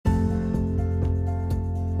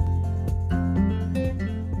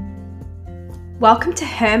Welcome to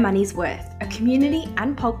Her Money's Worth, a community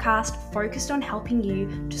and podcast focused on helping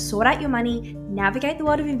you to sort out your money, navigate the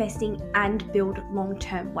world of investing, and build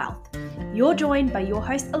long-term wealth. You're joined by your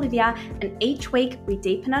host, Olivia, and each week we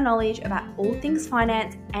deepen our knowledge about all things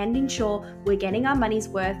finance and ensure we're getting our money's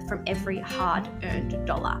worth from every hard-earned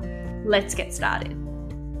dollar. Let's get started.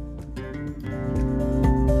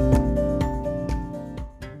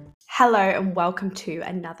 Hello and welcome to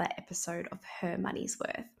another episode of Her Money's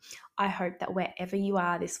Worth. I hope that wherever you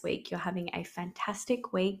are this week, you're having a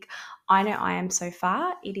fantastic week. I know I am so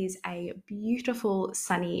far. It is a beautiful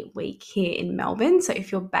sunny week here in Melbourne. So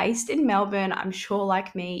if you're based in Melbourne, I'm sure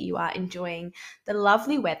like me, you are enjoying the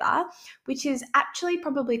lovely weather, which is actually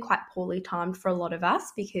probably quite poorly timed for a lot of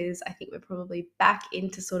us because I think we're probably back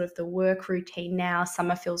into sort of the work routine now.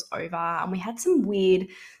 Summer feels over and we had some weird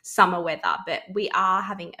summer weather, but we are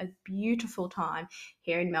having a beautiful time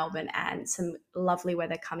here in Melbourne and some lovely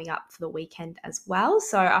weather coming up for the weekend as well.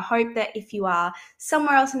 So I hope that if you are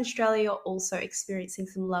somewhere else in Australia, you're also experiencing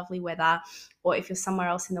some lovely weather, or if you're somewhere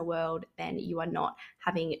else in the world, then you are not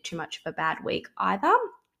having too much of a bad week either.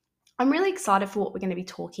 I'm really excited for what we're going to be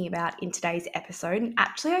talking about in today's episode. And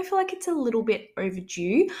actually, I feel like it's a little bit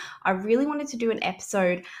overdue. I really wanted to do an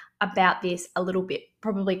episode about this a little bit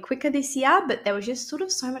probably quicker this year, but there was just sort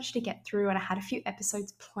of so much to get through and I had a few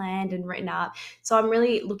episodes planned and written up. So I'm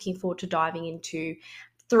really looking forward to diving into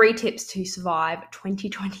 3 tips to survive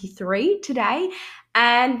 2023 today.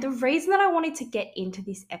 And the reason that I wanted to get into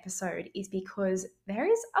this episode is because there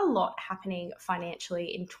is a lot happening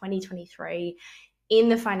financially in 2023 in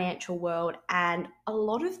the financial world, and a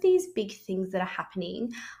lot of these big things that are happening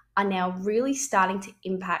are now really starting to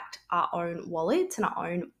impact our own wallets and our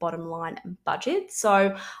own bottom line and budget.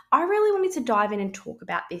 So I really wanted to dive in and talk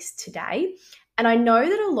about this today. And I know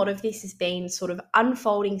that a lot of this has been sort of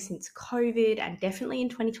unfolding since COVID and definitely in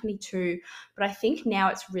 2022, but I think now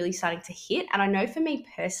it's really starting to hit. And I know for me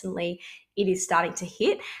personally, it is starting to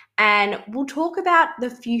hit. And we'll talk about the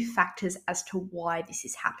few factors as to why this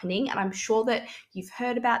is happening. And I'm sure that you've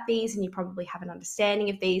heard about these and you probably have an understanding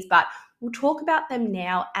of these, but we'll talk about them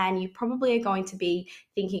now. And you probably are going to be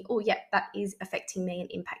thinking, oh, yeah, that is affecting me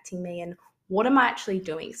and impacting me. And what am I actually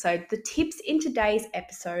doing? So the tips in today's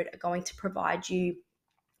episode are going to provide you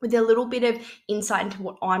with a little bit of insight into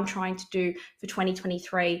what I'm trying to do for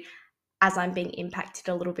 2023 as I'm being impacted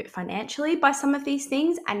a little bit financially by some of these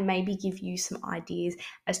things, and maybe give you some ideas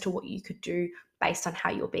as to what you could do based on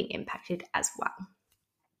how you're being impacted as well.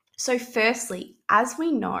 So firstly, as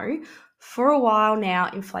we know, for a while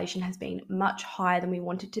now, inflation has been much higher than we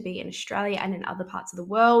want it to be in Australia and in other parts of the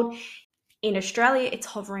world. In Australia, it's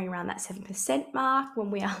hovering around that 7% mark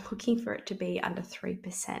when we are looking for it to be under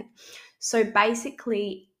 3%. So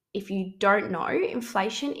basically, if you don't know,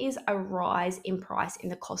 inflation is a rise in price in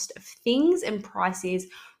the cost of things and prices,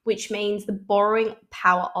 which means the borrowing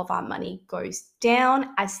power of our money goes down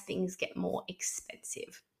as things get more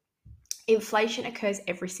expensive. Inflation occurs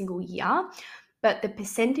every single year, but the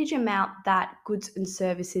percentage amount that goods and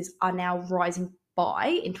services are now rising by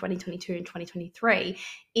in 2022 and 2023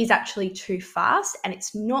 is actually too fast, and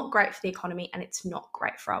it's not great for the economy and it's not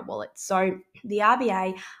great for our wallets. So the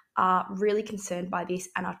RBA are really concerned by this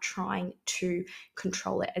and are trying to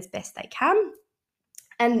control it as best they can.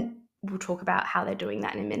 And we'll talk about how they're doing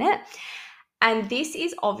that in a minute. And this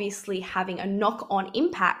is obviously having a knock-on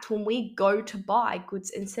impact when we go to buy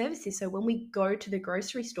goods and services. So when we go to the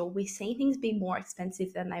grocery store, we see things be more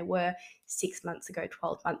expensive than they were 6 months ago,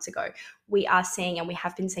 12 months ago. We are seeing, and we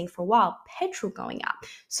have been seeing for a while, petrol going up.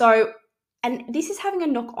 And this is having a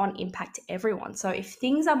knock-on impact to everyone. So if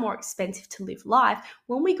things are more expensive to live life,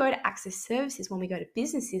 when we go to access services, when we go to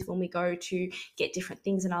businesses, when we go to get different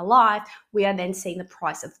things in our life, we are then seeing the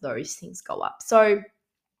price of those things go up. So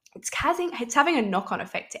it's having a knock-on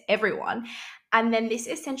effect to everyone. And then this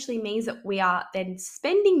essentially means that we are then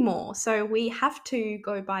spending more. So we have to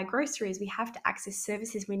go buy groceries. We have to access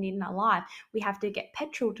services we need in our life. We have to get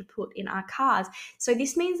petrol to put in our cars. So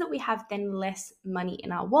this means that we have then less money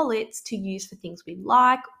in our wallets to use for things we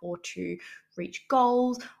like, or to reach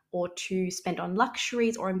goals, or to spend on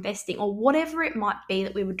luxuries or investing, or whatever it might be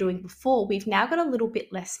that we were doing before. We've now got a little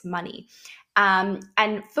bit less money.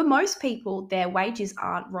 And for most people, their wages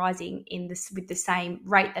aren't rising with the same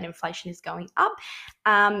rate that inflation is going up.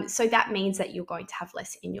 So that means that you're going to have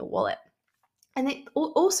less in your wallet. And it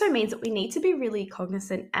also means that we need to be really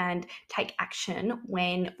cognizant and take action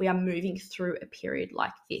when we are moving through a period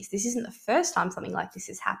like this. This isn't the first time something like this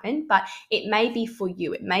has happened, but it may be for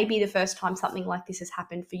you. It may be the first time something like this has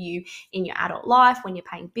happened for you in your adult life, when you're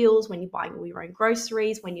paying bills, when you're buying all your own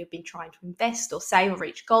groceries, when you've been trying to invest or save or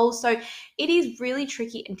reach goals. So it is really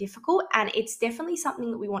tricky and difficult, and it's definitely something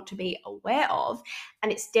that we want to be aware of.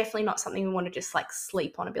 And it's definitely not something we want to just like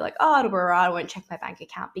sleep on and be like, oh, it'll be all right, I won't check my bank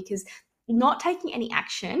account, because not taking any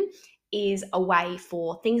action is a way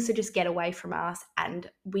for things to just get away from us, and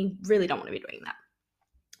we really don't want to be doing that.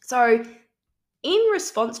 So in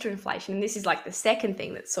response to inflation, and this is like the second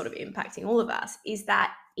thing that's sort of impacting all of us, is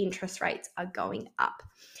that interest rates are going up.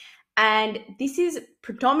 And this is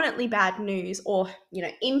predominantly bad news, or,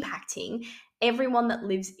 impacting everyone that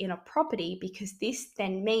lives in a property, because this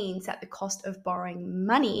then means that the cost of borrowing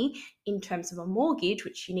money in terms of a mortgage,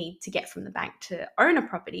 which you need to get from the bank to own a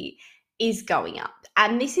property, is going up.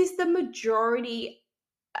 And this is the majority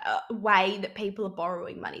way that people are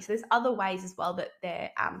borrowing money. So there's other ways as well that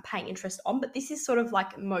they're paying interest on, but this is sort of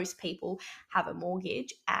like most people have a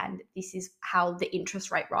mortgage, and this is how the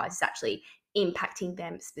interest rate rise is actually impacting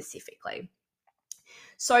them specifically.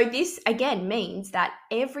 So this again means that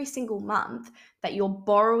every single month that you're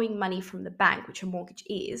borrowing money from the bank, which a mortgage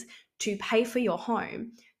is, to pay for your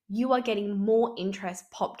home, you are getting more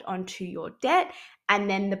interest popped onto your debt, and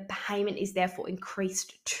then the payment is therefore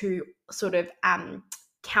increased to sort of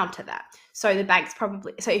counter that. So the bank's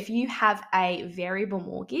probably, so if you have a variable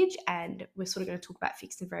mortgage, and we're sort of going to talk about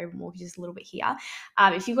fixed and variable mortgages a little bit here,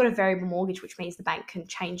 if you've got a variable mortgage, which means the bank can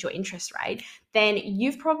change your interest rate, then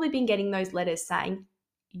you've probably been getting those letters saying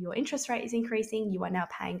your interest rate is increasing, you are now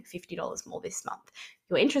paying $50 more this month.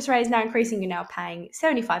 Your interest rate is now increasing, you're now paying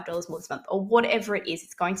 $75 more this month, or whatever it is,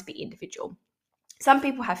 it's going to be individual. Some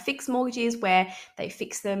people have fixed mortgages where they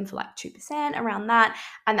fix them for like 2%, around that,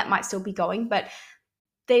 and that might still be going. But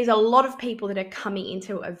there's a lot of people that are coming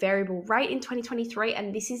into a variable rate in 2023,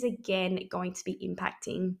 and this is again going to be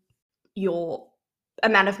impacting your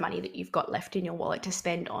amount of money that you've got left in your wallet to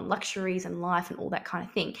spend on luxuries and life and all that kind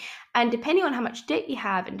of thing. And depending on how much debt you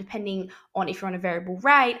have, and depending on if you're on a variable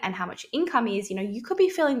rate and how much income is, you could be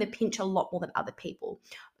feeling the pinch a lot more than other people.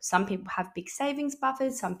 Some people have big savings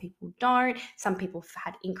buffers, some people don't. Some people have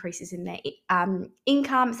had increases in their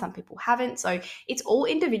income, some people haven't. So it's all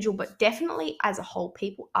individual, but definitely as a whole,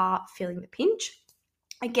 people are feeling the pinch.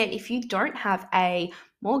 Again, if you don't have a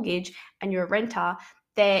mortgage and you're a renter,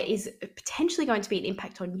 there is potentially going to be an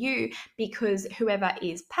impact on you, because whoever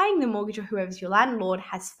is paying the mortgage or whoever's your landlord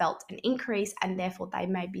has felt an increase, and therefore they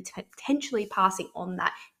may be potentially passing on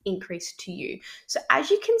that increase to you. So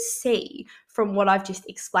as you can see from what I've just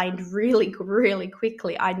explained really, really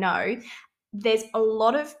quickly, I know there's a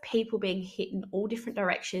lot of people being hit in all different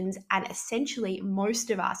directions, and essentially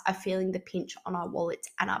most of us are feeling the pinch on our wallets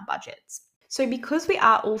and our budgets. So because we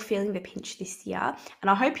are all feeling the pinch this year,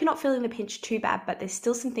 and I hope you're not feeling the pinch too bad, but there's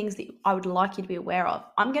still some things that I would like you to be aware of.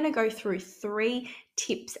 I'm going to go through 3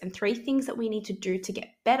 tips and 3 things that we need to do to get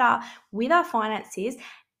better with our finances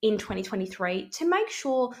in 2023 to make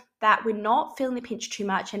sure that we're not feeling the pinch too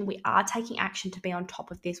much, and we are taking action to be on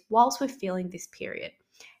top of this whilst we're feeling this period.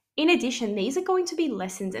 In addition, these are going to be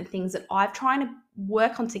lessons and things that I've trying to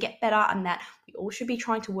work on to get better, and that we all should be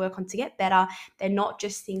trying to work on to get better. They're not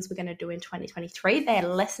just things we're going to do in 2023. They're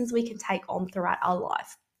lessons we can take on throughout our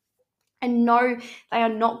life. And no, they are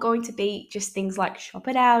not going to be just things like shop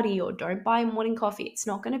at Aldi or don't buy morning coffee. It's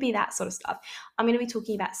not going to be that sort of stuff. I'm going to be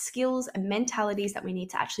talking about skills and mentalities that we need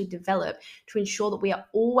to actually develop to ensure that we are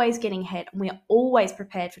always getting ahead and we are always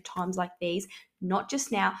prepared for times like these, not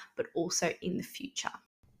just now, but also in the future.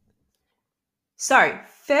 So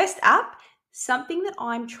first up, something that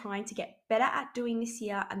I'm trying to get better at doing this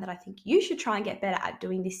year, and that I think you should try and get better at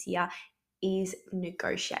doing this year, is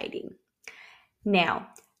negotiating. Now,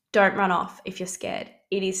 don't run off if you're scared.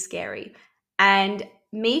 It is scary. And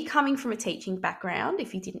me coming from a teaching background,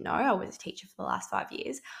 if you didn't know, I was a teacher for the last 5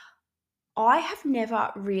 years. I have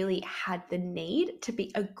never really had the need to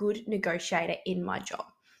be a good negotiator in my job.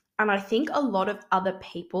 And I think a lot of other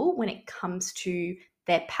people, when it comes to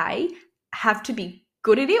their pay, have to be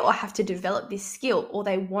good at it or have to develop this skill, or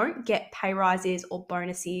they won't get pay rises or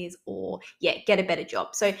bonuses or get a better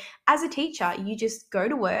job. So as a teacher, you just go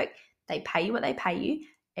to work, they pay you what they pay you,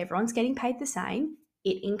 everyone's getting paid the same.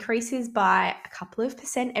 It increases by a couple of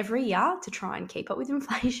percent every year to try and keep up with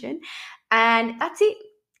inflation. And that's it.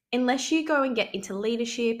 Unless you go and get into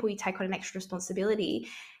leadership or you take on an extra responsibility,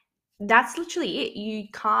 that's literally it. You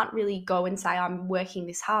can't really go and say, I'm working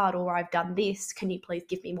this hard or I've done this. Can you please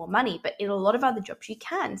give me more money? But in a lot of other jobs, you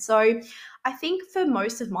can. So I think for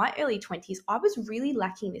most of my early 20s, I was really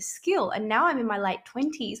lacking this skill. And now I'm in my late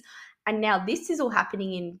 20s. And now this is all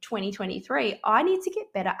happening in 2023. I need to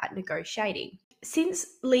get better at negotiating. Since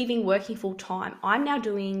leaving working full time, I'm now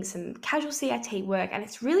doing some casual CIT work, and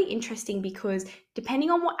it's really interesting because depending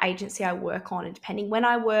on what agency I work on and depending when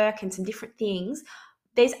I work and some different things,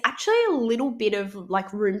 there's actually a little bit of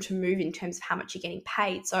like room to move in terms of how much you're getting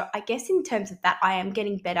paid. So I guess in terms of that, I am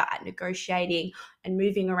getting better at negotiating and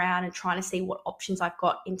moving around and trying to see what options I've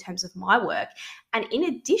got in terms of my work. And in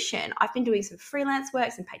addition, I've been doing some freelance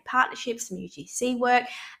work, some paid partnerships, some UGC work.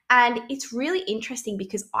 And it's really interesting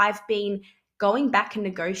because I've been going back and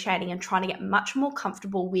negotiating and trying to get much more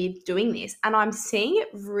comfortable with doing this. And I'm seeing it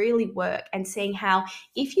really work and seeing how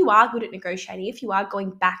if you are good at negotiating, if you are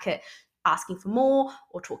going back at asking for more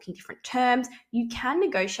or talking different terms, you can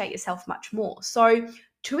negotiate yourself much more. So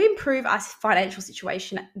to improve our financial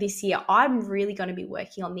situation this year, I'm really going to be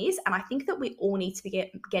working on this. And I think that we all need to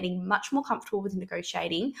be getting much more comfortable with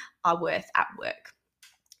negotiating our worth at work.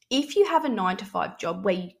 If you have a 9 to 5 job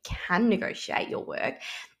where you can negotiate your work,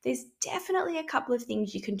 there's definitely a couple of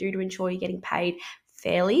things you can do to ensure you're getting paid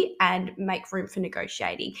fairly and make room for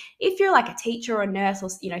negotiating. If you're like a teacher or a nurse or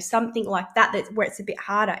something like that, that's where it's a bit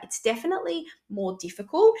harder, it's definitely more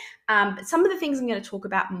difficult. But some of the things I'm going to talk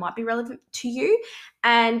about might be relevant to you.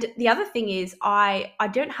 And the other thing is I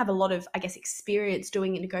don't have a lot of, I guess, experience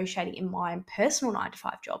doing negotiating in my personal 9 to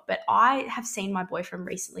 5 job, but I have seen my boyfriend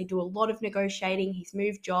recently do a lot of negotiating. He's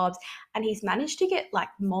moved jobs and he's managed to get like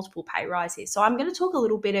multiple pay rises. So I'm going to talk a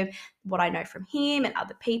little bit of what I know from him and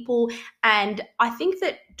other people. And I think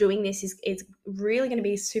that doing this is really going to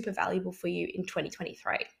be super valuable for you in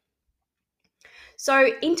 2023.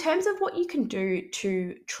 So in terms of what you can do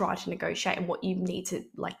to try to negotiate and what you need to,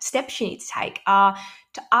 like steps you need to take are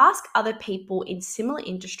to ask other people in similar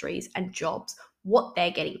industries and jobs what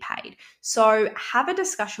they're getting paid. So have a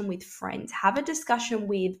discussion with friends, have a discussion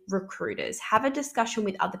with recruiters, have a discussion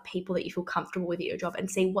with other people that you feel comfortable with at your job and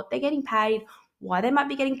see what they're getting paid, why they might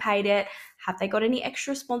be getting paid it, have they got any extra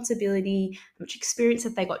responsibility, how much experience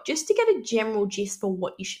have they got, just to get a general gist for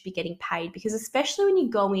what you should be getting paid. Because especially when you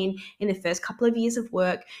go in the first couple of years of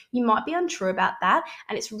work, you might be unsure about that,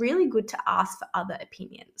 and it's really good to ask for other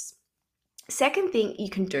opinions. Second thing you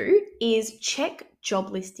can do is check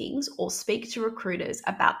job listings or speak to recruiters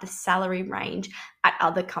about the salary range at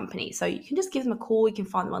other companies. So you can just give them a call, you can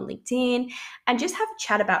find them on LinkedIn and just have a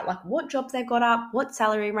chat about like what jobs they've got up, what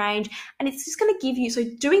salary range, and it's just going to give you, so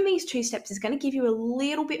doing these 2 steps is going to give you a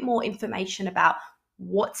little bit more information about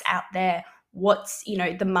what's out there, what's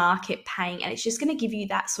the market paying, and it's just going to give you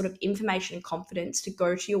that sort of information and confidence to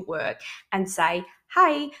go to your work and say,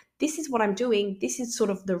 hey, this is what I'm doing. This is sort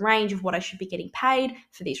of the range of what I should be getting paid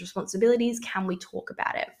for these responsibilities. Can we talk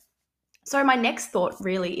about it? So my next thought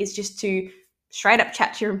really is just to straight up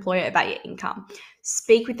chat to your employer about your income.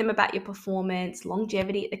 Speak with them about your performance,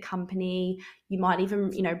 longevity at the company. You might even,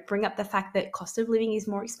 bring up the fact that cost of living is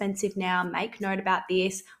more expensive now. Make note about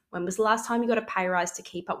this. When was the last time you got a pay rise to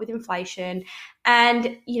keep up with inflation?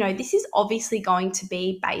 And, this is obviously going to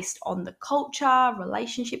be based on the culture,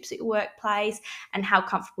 relationships at your workplace, and how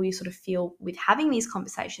comfortable you sort of feel with having these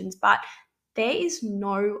conversations. But there is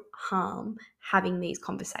no harm having these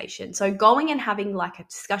conversations. So going and having like a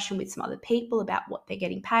discussion with some other people about what they're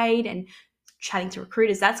getting paid and chatting to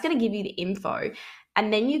recruiters, that's going to give you the info.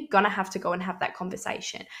 And then you're going to have to go and have that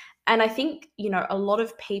conversation. And I think, a lot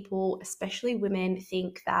of people, especially women,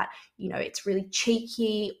 think that, it's really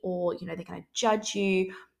cheeky or, they're going to judge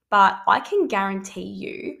you. But I can guarantee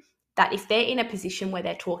you that if they're in a position where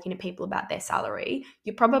they're talking to people about their salary,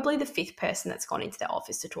 you're probably the 5th person that's gone into their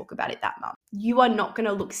office to talk about it that month. You are not going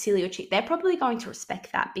to look silly or cheap. They're probably going to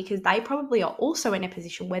respect that because they probably are also in a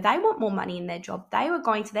position where they want more money in their job. They were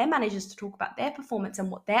going to their managers to talk about their performance and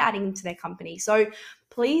what they're adding into their company. So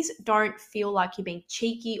please don't feel like you're being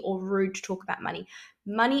cheeky or rude to talk about money.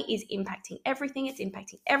 Money is impacting everything. It's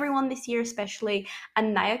impacting everyone this year especially,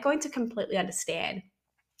 and they are going to completely understand.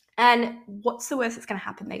 And what's the worst that's going to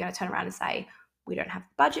happen? They're going to turn around and say, we don't have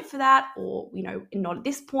the budget for that, or, not at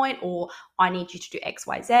this point, or I need you to do X,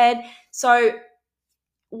 Y, Z. So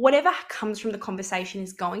whatever comes from the conversation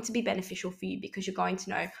is going to be beneficial for you because you're going to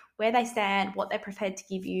know where they stand, what they're prepared to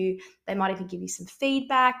give you. They might even give you some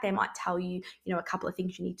feedback. They might tell you, a couple of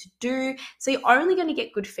things you need to do. So you're only going to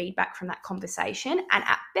get good feedback from that conversation. And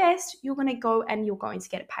at best, you're going to go and you're going to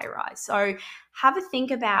get a pay rise. So have a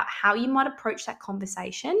think about how you might approach that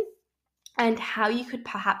conversation and how you could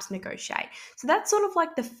perhaps negotiate. So that's sort of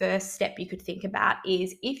like the first step you could think about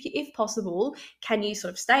is if possible, can you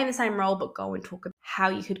sort of stay in the same role but go and talk about how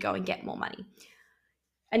you could go and get more money?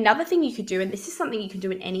 Another thing you could do, and this is something you can do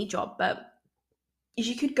in any job, but is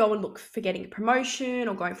you could go and look for getting a promotion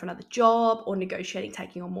or going for another job or negotiating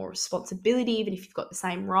taking on more responsibility, even if you've got the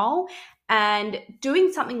same role. And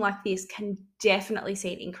doing something like this can definitely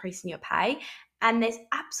see an increase in your pay. And there's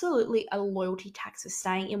absolutely a loyalty tax for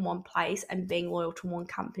staying in one place and being loyal to one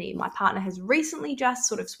company. My partner has recently just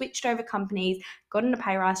sort of switched over companies, gotten a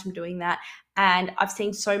pay rise from doing that. And I've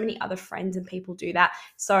seen so many other friends and people do that.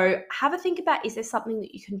 So have a think about, is there something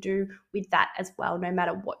that you can do with that as well, no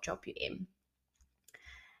matter what job you're in?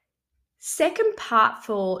 Second part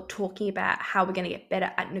for talking about how we're going to get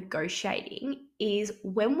better at negotiating is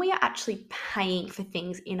when we are actually paying for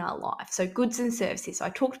things in our life. So goods and services. So I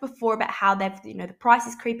talked before about how the price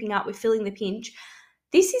is creeping up, we're feeling the pinch.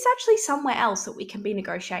 This is actually somewhere else that we can be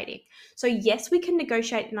negotiating. So yes, we can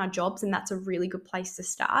negotiate in our jobs, and that's a really good place to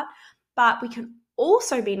start, but we can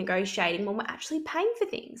also be negotiating when we're actually paying for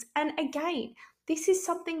things. And again, this is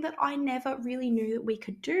something that I never really knew that we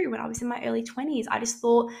could do when I was in my early 20s. I just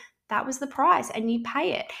thought that was the price and you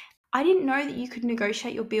pay it. I didn't know that you could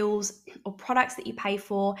negotiate your bills or products that you pay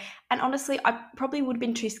for. And honestly, I probably would have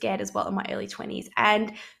been too scared as well in my early 20s.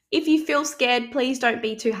 And if you feel scared, please don't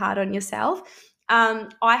be too hard on yourself. I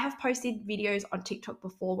have posted videos on TikTok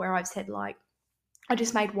before where I've said, like, I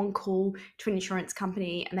just made one call to an insurance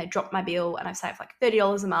company and they dropped my bill and I've saved like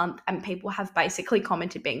 $30 a month. And people have basically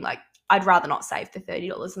commented being like, I'd rather not save the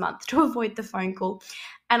 $30 a month to avoid the phone call.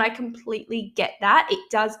 And I completely get that. It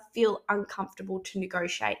does feel uncomfortable to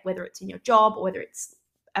negotiate, whether it's in your job or whether it's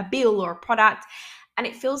a bill or a product. And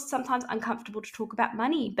it feels sometimes uncomfortable to talk about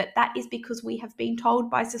money, but that is because we have been told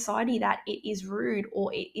by society that it is rude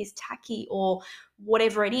or it is tacky or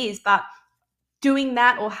whatever it is. But doing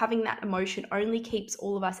that or having that emotion only keeps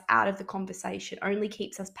all of us out of the conversation, only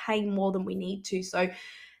keeps us paying more than we need to. So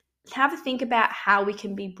have a think about how we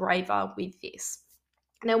can be braver with this.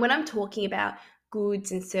 Now, when I'm talking about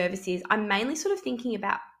goods and services, I'm mainly sort of thinking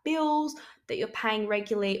about bills that you're paying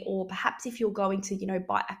regularly, or perhaps if you're going to,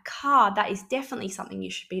 buy a car, that is definitely something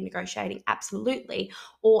you should be negotiating, absolutely.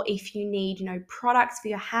 Or if you need, products for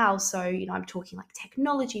your house, so, I'm talking like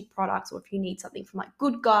technology products, or if you need something from like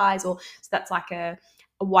Good Guys, or so that's like a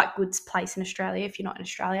white goods place in Australia if you're not in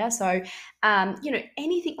Australia. So,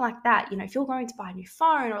 anything like that, if you're going to buy a new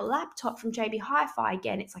phone or a laptop from JB Hi-Fi,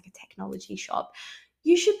 again, it's like a technology shop,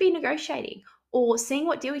 you should be negotiating or seeing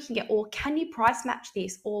what deal you can get, or can you price match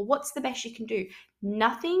this, or what's the best you can do.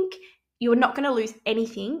 You're not going to lose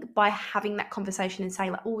anything by having that conversation and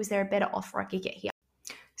saying like, oh, is there a better offer I could get here?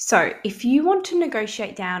 So if you want to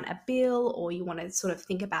negotiate down a bill, or you want to sort of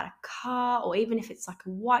think about a car, or even if it's like a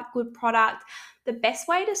white good product, the best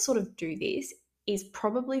way to sort of do this is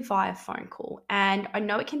probably via phone call. And I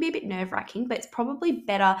know it can be a bit nerve-wracking, but it's probably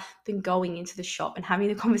better than going into the shop and having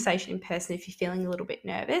the conversation in person if you're feeling a little bit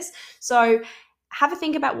nervous. So have a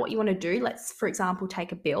think about what you want to do. Let's, for example,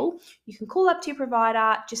 take a bill. You can call up to your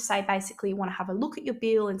provider, just say basically you want to have a look at your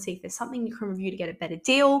bill and see if there's something you can review to get a better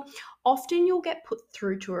deal. Often you'll get put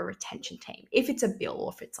through to a retention team if it's a bill,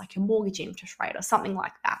 or if it's like a mortgage interest rate or something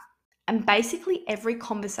like that. And basically every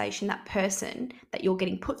conversation that person that you're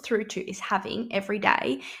getting put through to is having every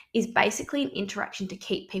day is basically an interaction to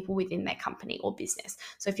keep people within their company or business.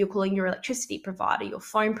 So if you're calling your electricity provider, your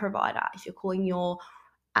phone provider, if you're calling your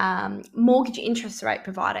mortgage interest rate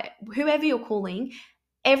provider, whoever you're calling,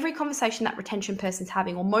 every conversation that retention person's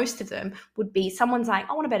having, or most of them, would be someone saying,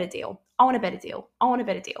 I want a better deal. I want a better deal. I want a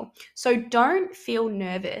better deal. So don't feel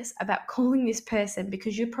nervous about calling this person,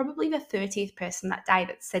 because you're probably the 30th person that day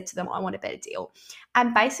that said to them, I want a better deal.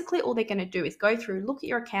 And basically all they're going to do is go through, look at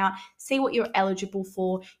your account, see what you're eligible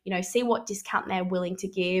for, see what discount they're willing to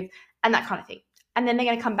give, and that kind of thing. And then they're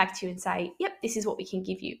going to come back to you and say, yep, this is what we can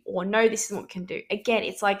give you, or no, this is what we can do. Again,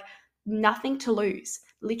 it's like nothing to lose.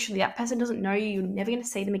 Literally, that person doesn't know you. You're never going to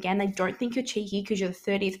see them again. They don't think you're cheeky because you're the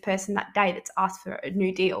 30th person that day that's asked for a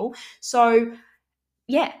new deal. So,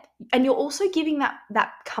 yeah. And you're also giving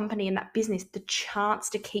that company and that business the chance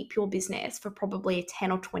to keep your business for probably a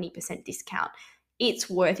 10 or 20% discount. It's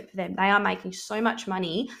worth it for them. They are making so much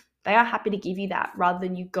money. They are happy to give you that rather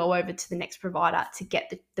than you go over to the next provider to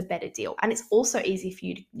get the better deal. And it's also easy for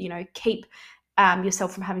you to, keep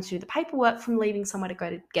yourself from having to do the paperwork, from leaving somewhere to go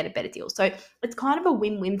to get a better deal. So it's kind of a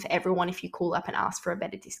win-win for everyone if you call up and ask for a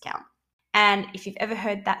better discount. And if you've ever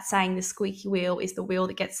heard that saying, the squeaky wheel is the wheel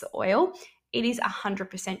that gets the oil, it is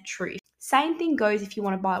 100% true. Same thing goes if you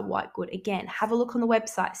want to buy a white good. Again, have a look on the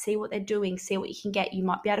website, see what they're doing, see what you can get. You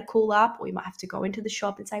might be able to call up, or you might have to go into the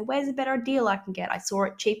shop and say, where's a better deal I can get? I saw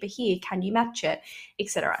it cheaper here. Can you match it?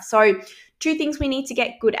 Etc. So 2 things we need to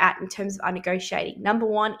get good at in terms of our negotiating. Number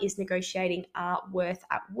 1 is negotiating our worth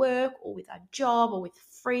at work, or with our job, or with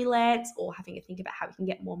freelance or having a think about how we can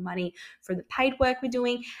get more money from the paid work we're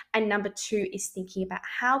doing. And number 2 is thinking about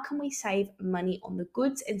how can we save money on the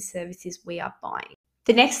goods and services we are buying.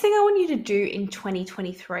 The next thing I want you to do in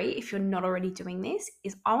 2023, if you're not already doing this,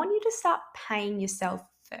 is I want you to start paying yourself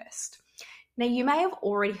first. Now, you may have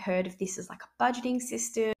already heard of this as like a budgeting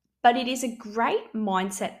system, but it is a great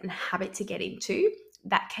mindset and habit to get into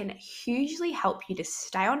that can hugely help you to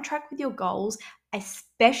stay on track with your goals,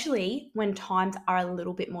 especially when times are a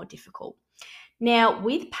little bit more difficult. Now,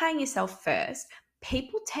 with paying yourself first,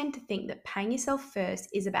 people tend to think that paying yourself first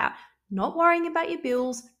is about not worrying about your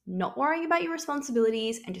bills, not worrying about your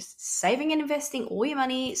responsibilities, and just saving and investing all your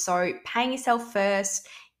money. So paying yourself first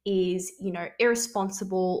is,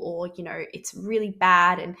 irresponsible, or, it's really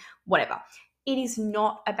bad and whatever. It is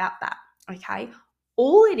not about that, okay?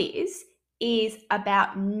 All it is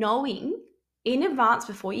about knowing in advance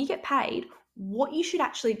before you get paid what you should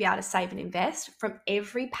actually be able to save and invest from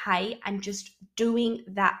every pay, and just doing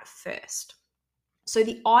that first. So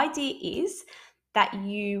the idea is that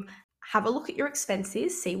you have a look at your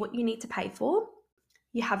expenses, see what you need to pay for.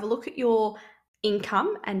 You have a look at your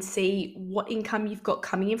income and see what income you've got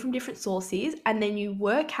coming in from different sources, and then you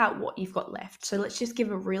work out what you've got left. So let's just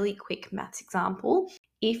give a really quick maths example.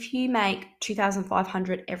 If you make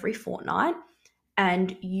 $2,500 every fortnight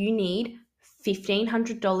and you need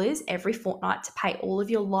 $1,500 every fortnight to pay all of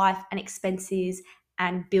your life and expenses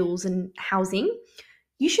and bills and housing,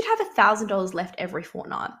 you should have $1,000 left every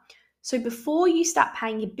fortnight. So before you start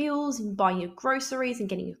paying your bills and buying your groceries and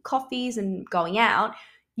getting your coffees and going out,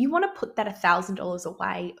 you want to put that $1,000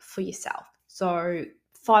 away for yourself. So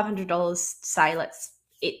 $500, say,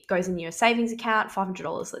 it goes in your savings account,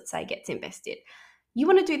 $500, let's say, gets invested. You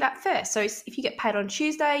want to do that first. So if you get paid on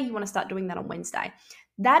Tuesday, you want to start doing that on Wednesday.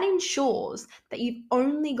 That ensures that you've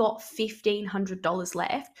only got $1,500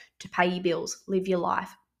 left to pay your bills, live your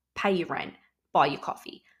life, pay your rent, buy your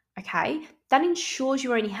coffee, okay? That ensures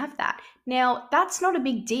you only have that. Now, that's not a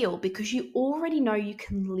big deal because you already know you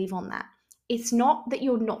can live on that. It's not that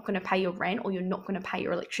you're not going to pay your rent or you're not going to pay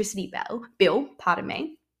your electricity bill, pardon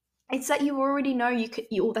me. It's that you already know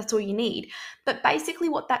that's all you need. But basically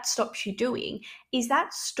what that stops you doing is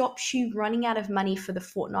that stops you running out of money for the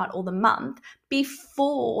fortnight or the month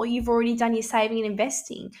before you've already done your saving and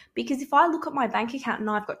investing. Because if I look at my bank account and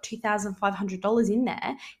I've got $2,500 in there,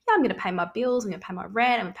 yeah, I'm going to pay my bills, I'm going to pay my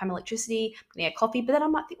rent, I'm going to pay my electricity, I'm going to get coffee. But then I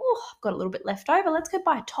might think, oh, I've got a little bit left over. Let's go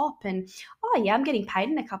buy a top. And, oh, yeah, I'm getting paid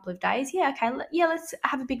in a couple of days. Yeah, okay, let's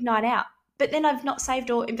have a big night out. But then I've not saved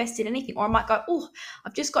or invested anything. Or I might go, oh,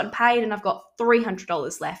 I've just gotten paid and I've got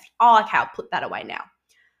 $300 left. Oh, okay, I'll put that away now.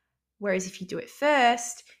 Whereas if you do it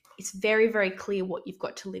first, it's very, very clear what you've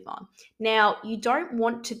got to live on. Now, you don't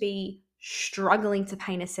want to be struggling to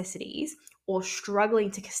pay necessities or struggling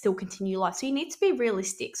to still continue life. So you need to be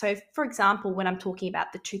realistic. So for example, when I'm talking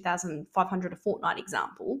about the $2,500 a fortnight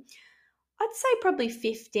example, I'd say probably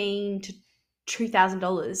 $1,500 to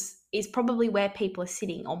 $2,000 is probably where people are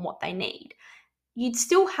sitting on what they need. You'd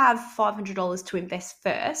still have $500 to invest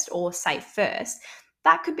first or save first.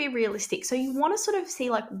 That could be realistic. So you want to sort of see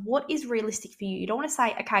like what is realistic for you. You don't want to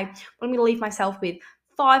say, okay, I'm going to leave myself with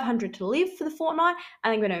 $500 to live for the fortnight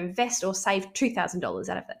and I'm going to invest or save $2,000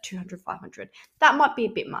 out of that $200, $500. That might be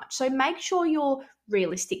a bit much. So make sure you're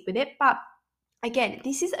realistic with it. But again,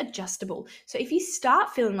 this is adjustable. So if you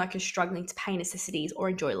start feeling like you're struggling to pay necessities or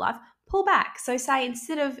enjoy life, pull back. So say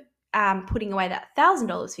instead of putting away that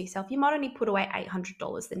 $1,000 for yourself, you might only put away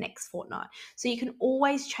 $800 the next fortnight. So you can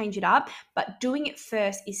always change it up, but doing it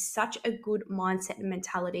first is such a good mindset and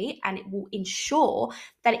mentality, and it will ensure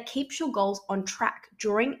that it keeps your goals on track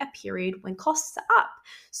during a period when costs are up.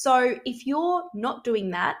 So if you're not doing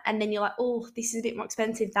that and then you're like, oh, this is a bit more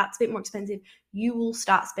expensive, that's a bit more expensive, you will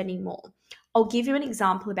start spending more. I'll give you an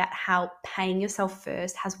example about how paying yourself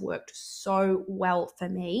first has worked so well for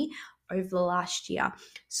me over the last year.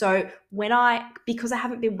 So because I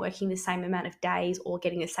haven't been working the same amount of days or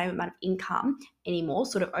getting the same amount of income anymore,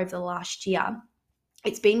 sort of over the last year,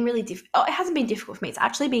 it's been really difficult. It hasn't been difficult for me. It's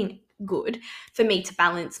actually been good for me to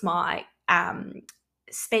balance my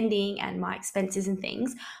spending and my expenses and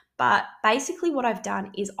things. But basically what I've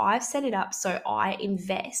done is I've set it up so I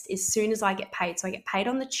invest as soon as I get paid. So I get paid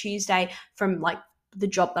on the Tuesday from like the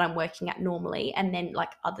job that I'm working at normally, and then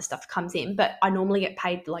like other stuff comes in, but I normally get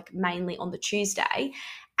paid like mainly on the Tuesday.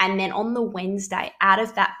 And then on the Wednesday, out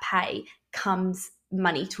of that pay comes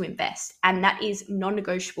money to invest. And that is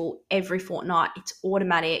non-negotiable every fortnight. It's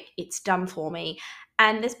automatic. It's done for me.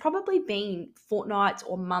 And there's probably been fortnights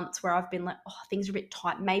or months where I've been like, oh, things are a bit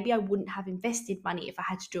tight. Maybe I wouldn't have invested money if I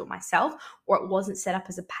had to do it myself, or it wasn't set up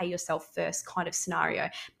as a pay yourself first kind of scenario.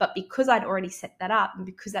 But because I'd already set that up and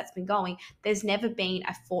because that's been going, there's never been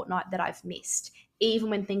a fortnight that I've missed. Even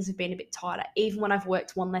when things have been a bit tighter, even when I've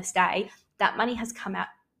worked one less day, that money has come out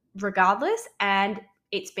regardless, and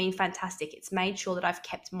it's been fantastic. It's made sure that I've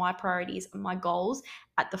kept my priorities and my goals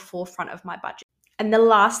at the forefront of my budget. And the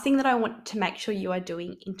last thing that I want to make sure you are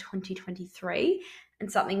doing in 2023,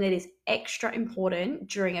 and something that is extra important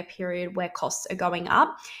during a period where costs are going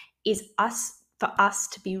up, is for us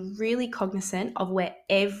to be really cognizant of where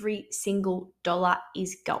every single dollar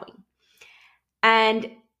is going.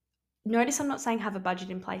 And notice I'm not saying have a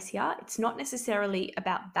budget in place here. It's not necessarily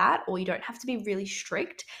about that, or you don't have to be really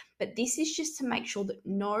strict, but this is just to make sure that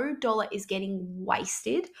no dollar is getting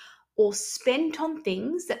wasted or spent on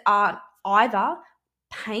things that are either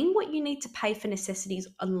paying what you need to pay for necessities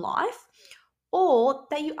in life, or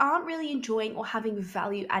that you aren't really enjoying or having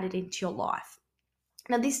value added into your life.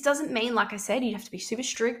 Now, this doesn't mean, like I said, you have to be super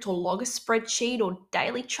strict or log a spreadsheet or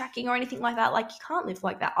daily tracking or anything like that. Like, you can't live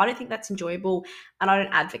like that. I don't think that's enjoyable, and I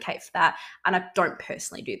don't advocate for that. And I don't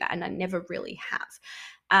personally do that, and I never really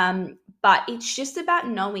have. But it's just about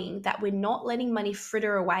knowing that we're not letting money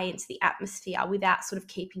fritter away into the atmosphere without sort of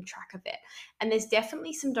keeping track of it. And there's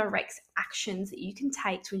definitely some direct actions that you can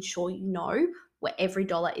take to ensure you know where every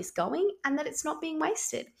dollar is going and that it's not being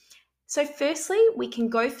wasted. So firstly, we can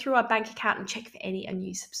go through our bank account and check for any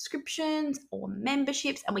unused subscriptions or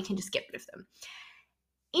memberships, and we can just get rid of them.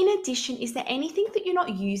 In addition, is there anything that you're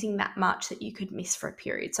not using that much that you could miss for a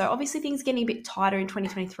period? So obviously things are getting a bit tighter in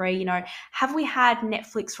 2023. Have we had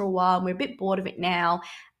Netflix for a while and we're a bit bored of it now?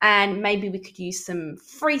 And maybe we could use some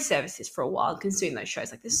free services for a while and consume those shows.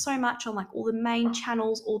 Like, there's so much on like all the main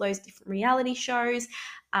channels, all those different reality shows.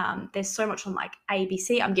 There's so much on like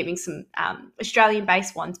ABC. I'm giving some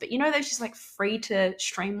Australian-based ones, but those just like free to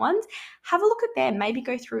stream ones. Have a look at them. Maybe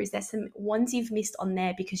go through. Is there some ones you've missed on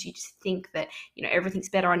there because you just think that everything's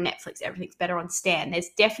better on Netflix, everything's better on Stan? There's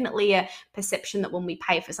definitely a perception that when we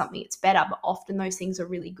pay for something, it's better, but often those things are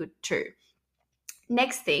really good too.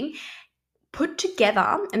 Next thing, put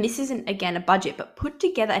together, and this isn't again a budget, but put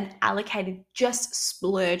together an allocated just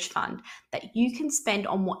splurge fund that you can spend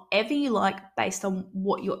on whatever you like based on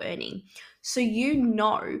what you're earning. So you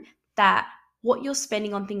know that what you're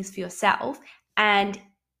spending on things for yourself, and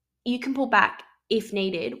you can pull back if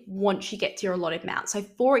needed once you get to your allotted amount. So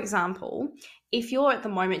for example, if you're at the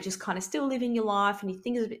moment just kind of still living your life and you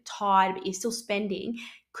think it's a bit tired, but you're still spending,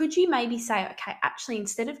 could you maybe say, okay, actually,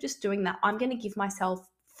 instead of just doing that, I'm going to give myself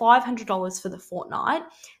 $500 for the fortnight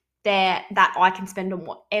that I can spend on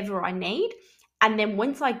whatever I need. And then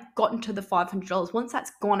once I got into the $500, once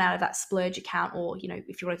that's gone out of that splurge account, or,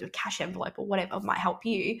 if you want to do a cash envelope or whatever might help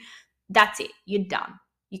you, that's it. You're done.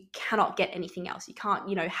 You cannot get anything else. You can't,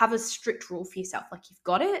 have a strict rule for yourself. Like, you've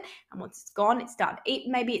got it, and once it's gone, it's done.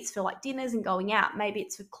 Maybe it's for like dinners and going out. Maybe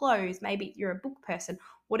it's for clothes. Maybe you're a book person.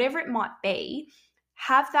 Whatever it might be,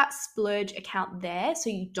 have that splurge account there so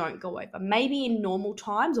you don't go over. Maybe in normal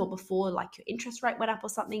times or before, like your interest rate went up or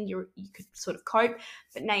something, you could sort of cope,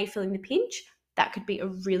 but now you're feeling the pinch. That could be a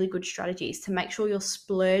really good strategy, is to make sure your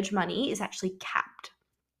splurge money is actually capped.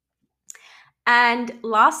 And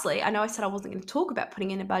lastly, I know I said I wasn't going to talk about putting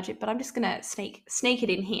in a budget, but I'm just going to sneak it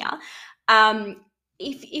in here.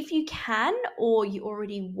 If you can, or you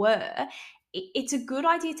already were, it's a good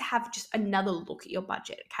idea to have just another look at your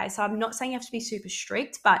budget. Okay, so I'm not saying you have to be super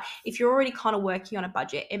strict, but if you're already kind of working on a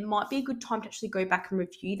budget, it might be a good time to actually go back and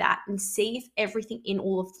review that and see if everything in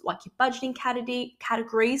all of like your budgeting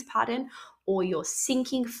categories, or your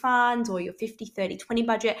sinking funds, or your 50-30-20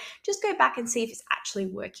 budget, just go back and see if it's actually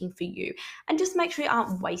working for you, and just make sure you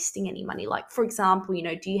aren't wasting any money. Like, for example,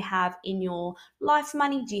 do you have in your life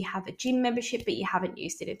money, do you have a gym membership but you haven't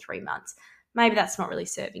used it in 3 months? Maybe that's not really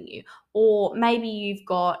serving you. Or maybe you've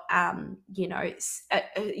got,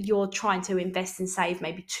 you're trying to invest and save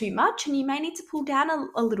maybe too much, and you may need to pull down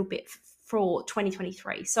a little bit for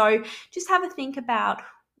 2023. So just have a think about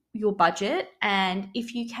your budget, and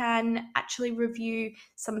if you can actually review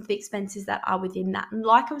some of the expenses that are within that. And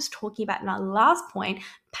like I was talking about in our last point,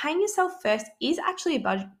 paying yourself first is actually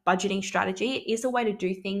a budgeting strategy. It is a way to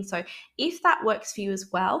do things. So if that works for you as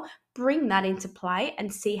well, bring that into play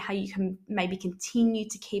and see how you can maybe continue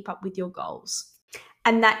to keep up with your goals.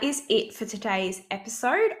 And that is it for today's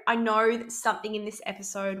episode. I know that something in this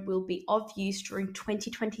episode will be of use during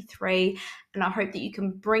 2023, And I hope that you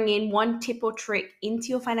can bring in one tip or trick into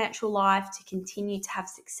your financial life to continue to have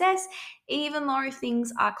success, even though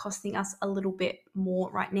things are costing us a little bit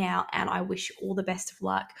more right now. And I wish you all the best of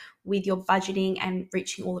luck with your budgeting and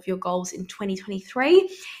reaching all of your goals in 2023.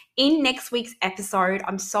 In next week's episode,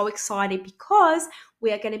 I'm so excited because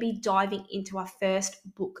we are going to be diving into our first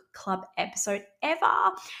book club episode ever.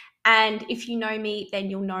 And if you know me,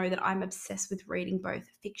 then you'll know that I'm obsessed with reading both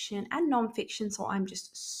fiction and nonfiction. So I'm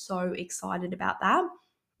just so excited about that.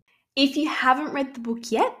 If you haven't read the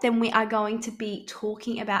book yet, then we are going to be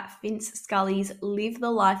talking about Vince Scully's Live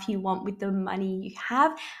the Life You Want with the Money You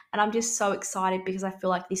Have. And I'm just so excited because I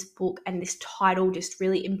feel like this book and this title just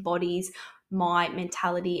really embodies my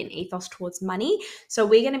mentality and ethos towards money. So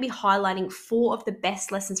we're going to be highlighting 4 of the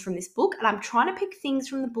best lessons from this book. And I'm trying to pick things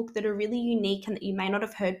from the book that are really unique and that you may not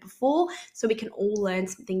have heard before, so we can all learn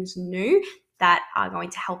some things new that are going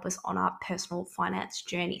to help us on our personal finance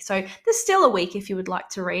journey. So there's still a week if you would like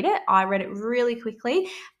to read it. I read it really quickly.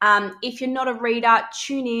 If you're not a reader,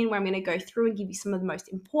 tune in where I'm going to go through and give you some of the most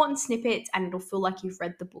important snippets, and it'll feel like you've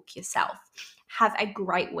read the book yourself. Have a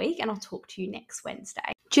great week, and I'll talk to you next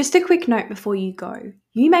Wednesday. Just a quick note before you go.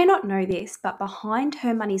 You may not know this, but behind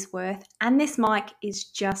Her Money's Worth and this mic is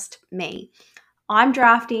just me. I'm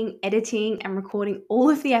drafting, editing, and recording all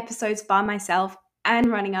of the episodes by myself and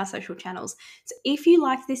running our social channels. So if you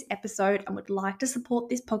like this episode and would like to support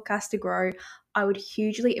this podcast to grow, I would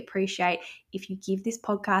hugely appreciate if you give this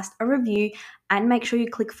podcast a review and make sure you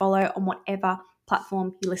click follow on whatever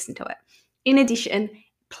platform you listen to it. In addition,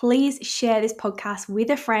 please share this podcast with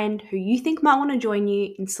a friend who you think might want to join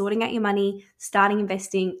you in sorting out your money, starting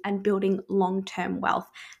investing, and building long-term wealth.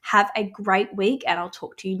 Have a great week, and I'll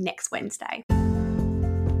talk to you next Wednesday.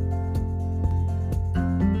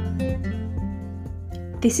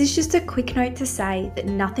 This is just a quick note to say that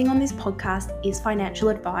nothing on this podcast is financial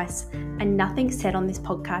advice, and nothing said on this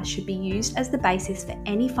podcast should be used as the basis for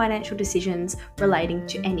any financial decisions relating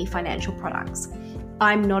to any financial products.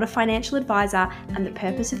 I'm not a financial advisor, and the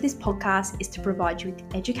purpose of this podcast is to provide you with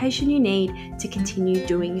the education you need to continue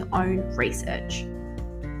doing your own research.